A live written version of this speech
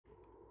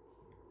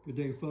Good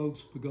day,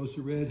 folks.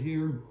 Pagosa Red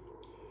here.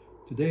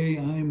 Today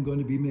I am going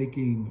to be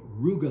making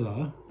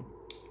Rugelach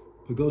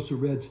Pagosa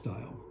Red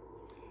style.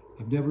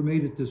 I've never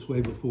made it this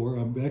way before.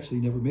 I've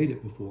actually never made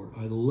it before.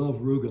 I love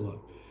Rugelach,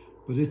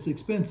 but it's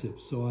expensive.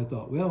 So I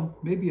thought, well,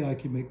 maybe I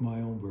can make my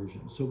own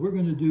version. So we're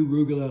going to do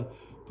Rugelach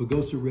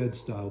Pagosa Red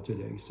style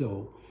today.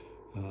 So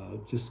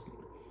just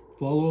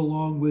follow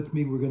along with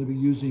me. We're going to be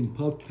using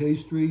puff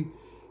pastry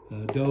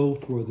dough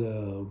for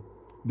the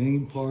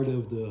main part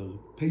of the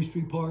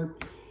pastry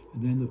part.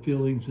 And then the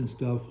fillings and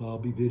stuff, I'll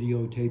be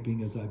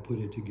videotaping as I put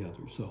it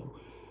together. So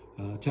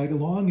tag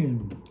along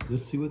and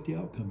let's see what the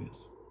outcome is.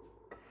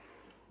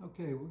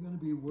 Okay, we're going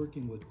to be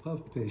working with puff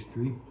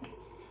pastry.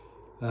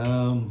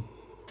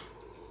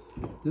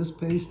 This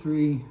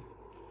pastry,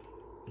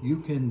 you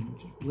can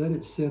let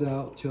it sit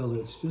out till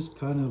it's just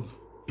kind of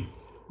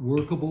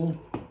workable.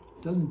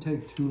 It doesn't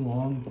take too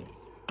long.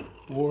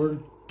 Or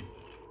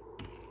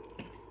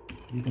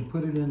you can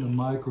put it in the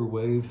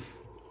microwave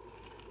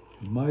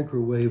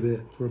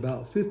it for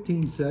about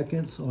 15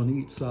 seconds on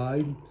each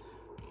side.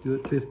 Do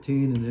it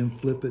 15 and then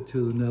flip it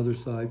to another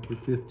side for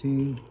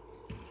 15.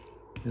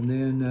 And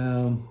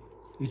then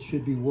it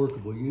should be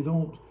workable. You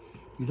don't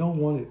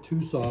want it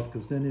too soft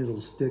because then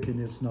it'll stick and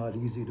it's not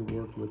easy to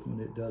work with when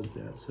it does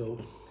that. So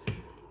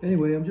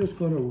anyway, I'm just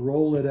going to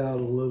roll it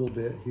out a little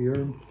bit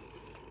here.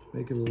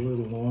 Make it a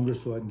little longer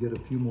so I can get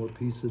a few more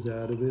pieces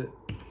out of it.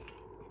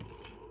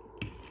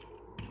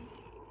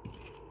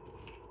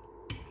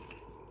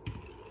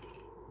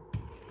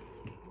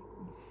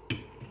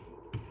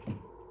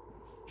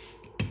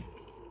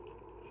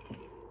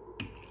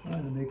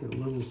 Trying to make it a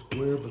little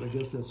square, but I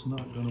guess that's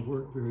not going to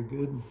work very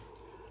good.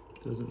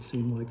 Doesn't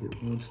seem like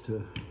it wants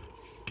to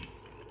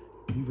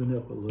even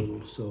up a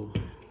little. So,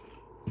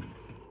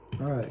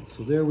 all right,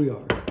 so there we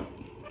are.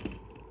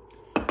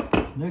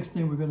 Next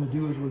thing we're going to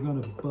do is we're going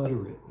to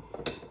butter it.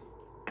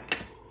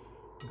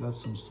 Got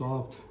some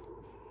soft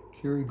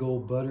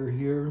Kerrygold butter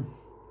here.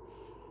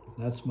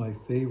 That's my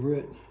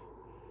favorite.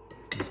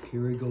 This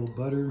Kerrygold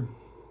butter.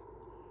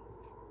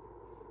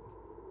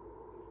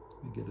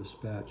 Let me get a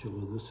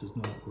spatula. This is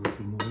not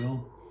working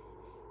well.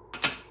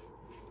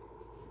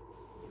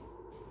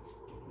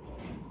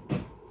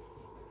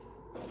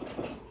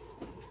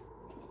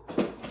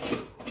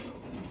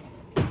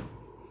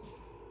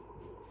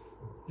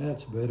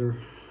 That's better.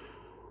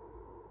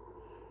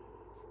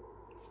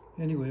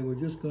 Anyway, we're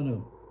just going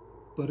to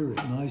butter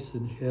it nice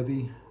and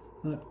heavy.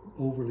 Not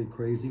overly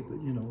crazy,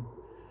 but you know,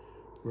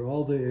 where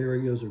all the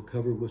areas are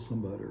covered with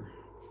some butter.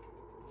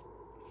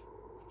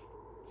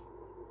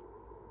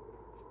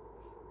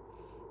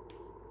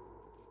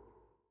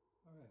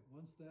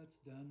 Once that's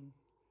done,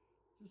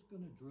 just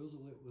going to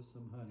drizzle it with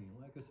some honey.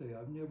 Like I say,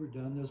 I've never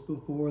done this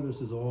before.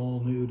 This is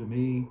all new to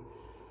me,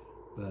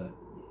 but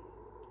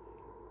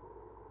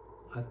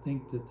I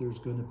think that there's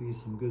going to be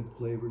some good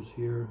flavors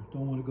here.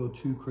 Don't want to go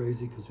too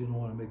crazy because you don't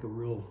want to make a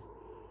real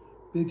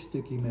big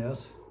sticky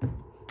mess.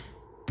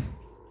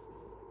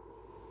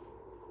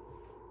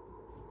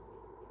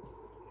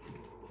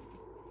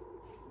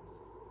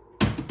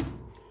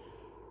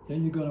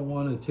 Then you're going to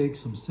want to take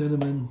some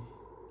cinnamon.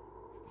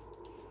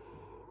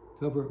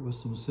 Cover it with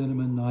some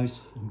cinnamon,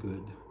 nice and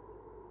good.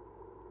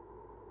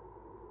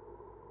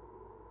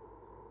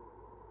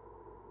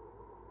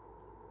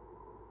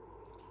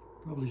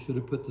 Probably should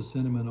have put the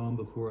cinnamon on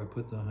before I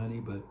put the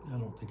honey, but I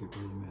don't think it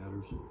really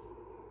matters.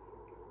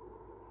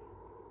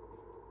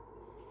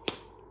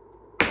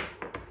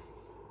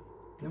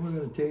 Then we're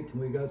going to take,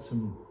 we got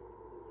some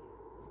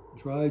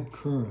dried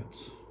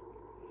currants.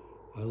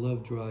 I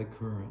love dried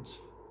currants.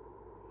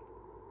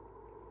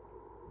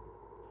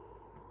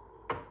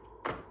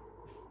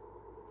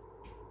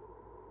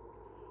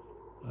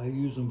 I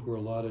use them for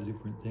a lot of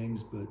different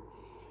things, but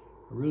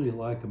I really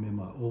like them in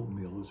my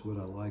oatmeal is what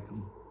I like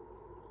them.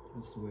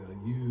 That's the way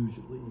I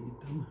usually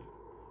eat them.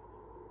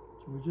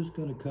 So we're just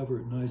going to cover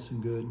it nice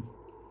and good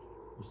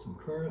with some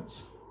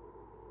currants.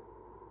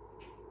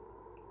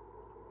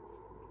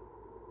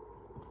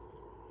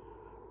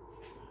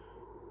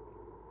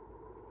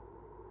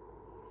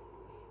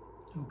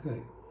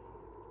 Okay.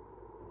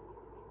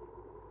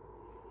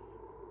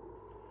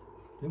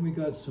 Then we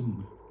got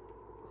some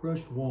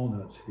crushed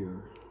walnuts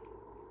here.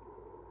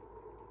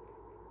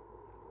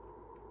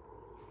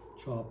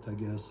 Chopped, I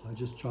guess. I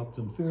just chopped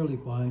them fairly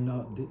fine,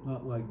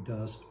 not like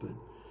dust, but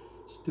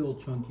still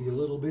chunky a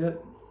little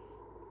bit.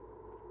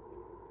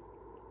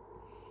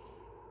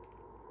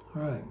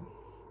 All right.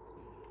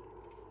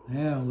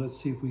 Now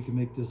let's see if we can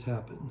make this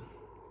happen.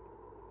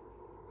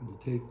 I'm going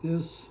to take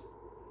this.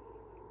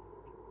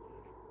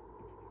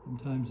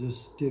 Sometimes this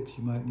sticks.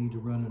 You might need to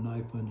run a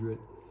knife under it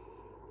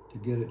to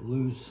get it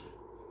loose.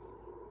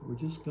 We're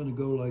just going to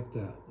go like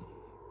that.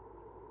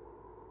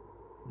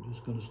 We're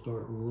just going to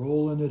start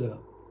rolling it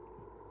up.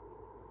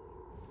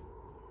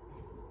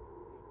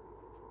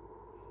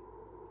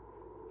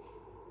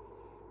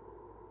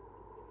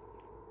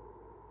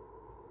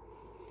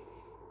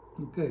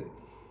 Okay,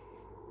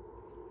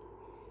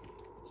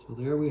 so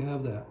there we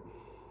have that.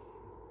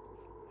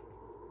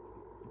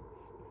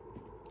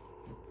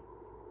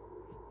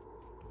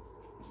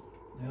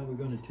 Now we're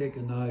going to take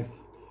a knife.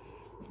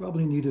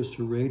 Probably need a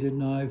serrated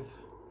knife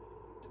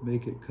to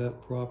make it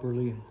cut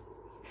properly.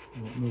 I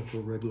don't know if a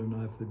regular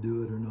knife would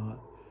do it or not.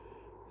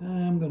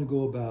 I'm going to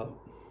go about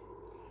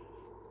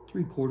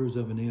 3/4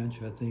 of an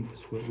inch, I think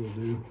is what we'll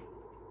do.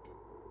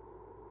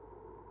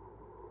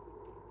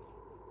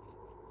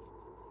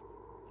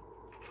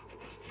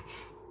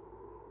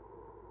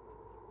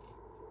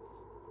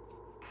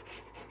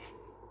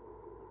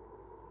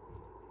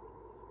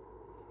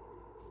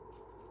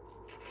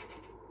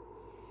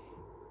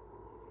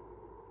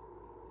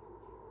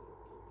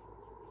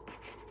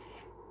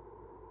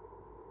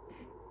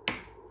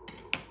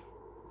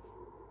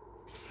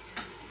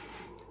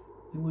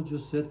 And we'll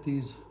just set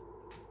these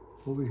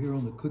over here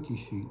on the cookie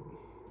sheet.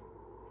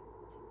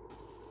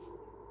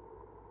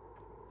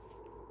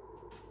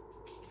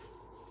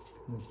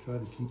 Let's try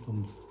to keep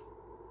them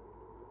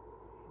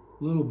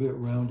a little bit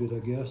rounded, I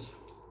guess.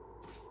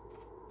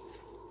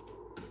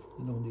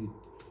 They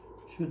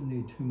shouldn't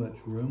need too much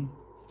room.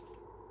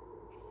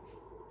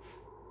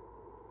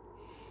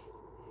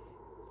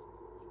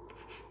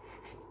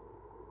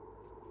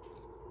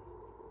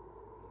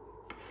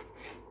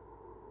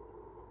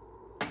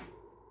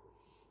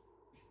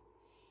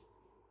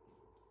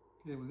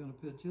 Okay, we're going to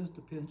put just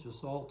a pinch of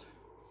salt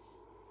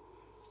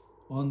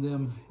on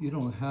them. You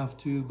don't have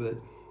to, but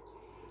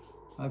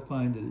I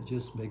find that it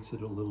just makes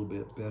it a little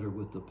bit better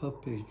with the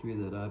puff pastry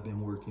that I've been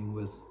working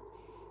with.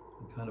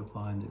 I kind of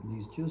find it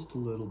needs just a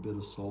little bit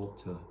of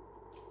salt to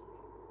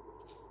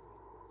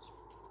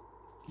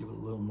give it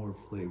a little more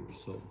flavor.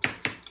 So,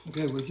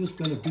 okay, we're just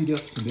going to beat up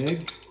some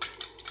egg.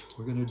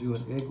 We're going to do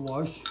an egg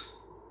wash.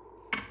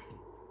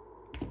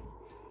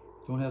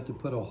 Don't have to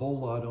put a whole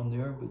lot on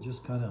there, but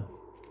just kind of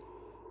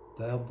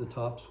dab the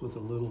tops with a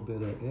little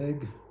bit of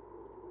egg.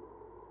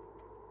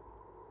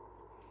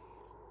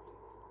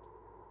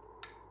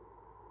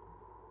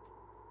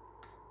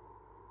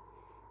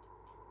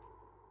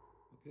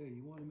 Okay,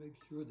 you want to make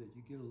sure that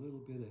you get a little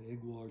bit of egg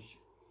wash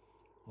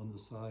on the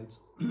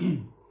sides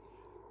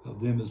of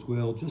them as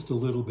well, just a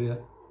little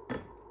bit.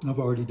 I've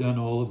already done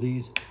all of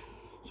these.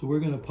 So we're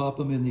going to pop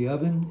them in the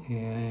oven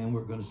and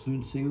we're going to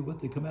soon see what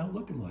they come out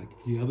looking like.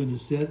 The oven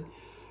is set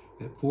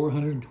at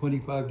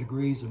 425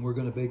 degrees and we're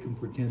going to bake them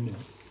for 10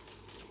 minutes.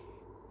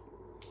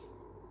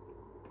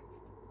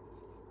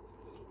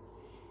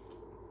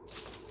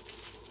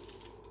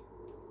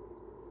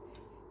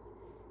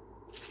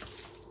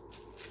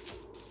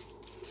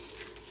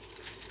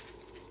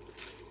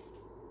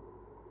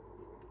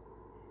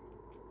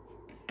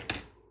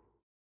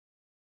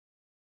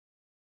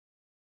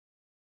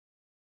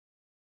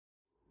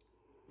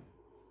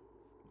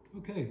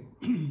 Okay,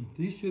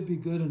 these should be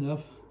good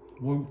enough,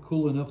 warm,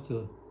 cool enough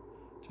to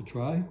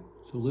try.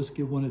 So let's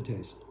give one a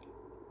taste.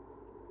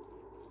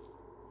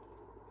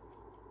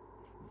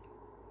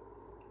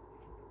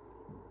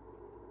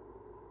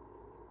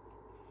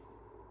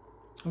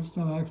 That's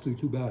not actually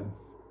too bad.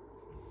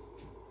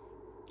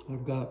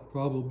 I've got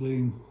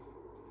probably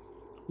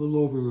a little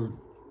over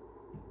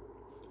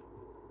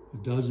a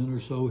dozen or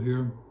so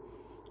here.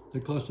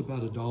 They cost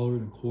about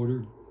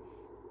 $1.25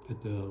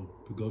 at the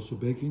Pagosa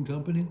Baking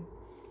Company.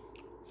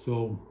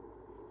 So,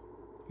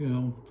 you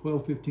know,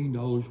 $12,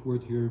 $15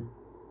 worth here,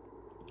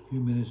 a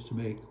few minutes to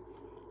make,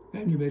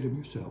 and you made them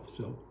yourself.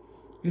 So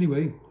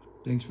anyway,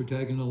 thanks for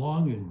tagging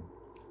along and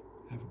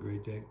have a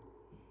great day.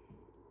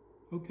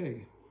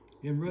 Okay,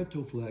 in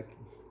retroflex,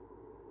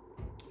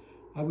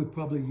 I would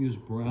probably use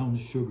brown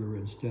sugar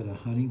instead of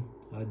honey.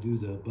 I'd do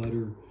the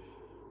butter,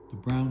 the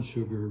brown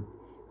sugar,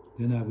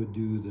 then I would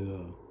do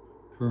the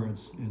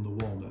currants and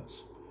the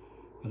walnuts.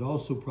 I'd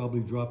also probably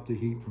drop the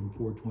heat from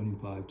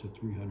 425 to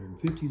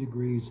 350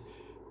 degrees,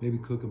 maybe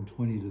cook them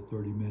 20 to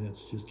 30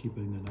 minutes, just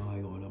keeping an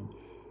eye on them.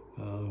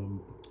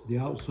 The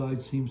outside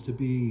seems to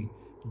be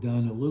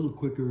done a little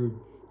quicker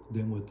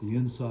than what the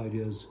inside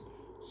is,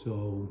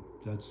 so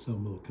that's a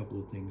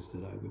couple of things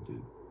that I would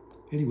do.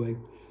 Anyway,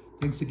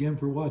 thanks again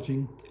for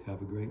watching.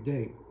 Have a great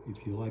day.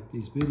 If you like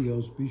these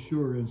videos, be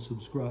sure and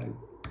subscribe.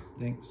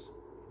 Thanks.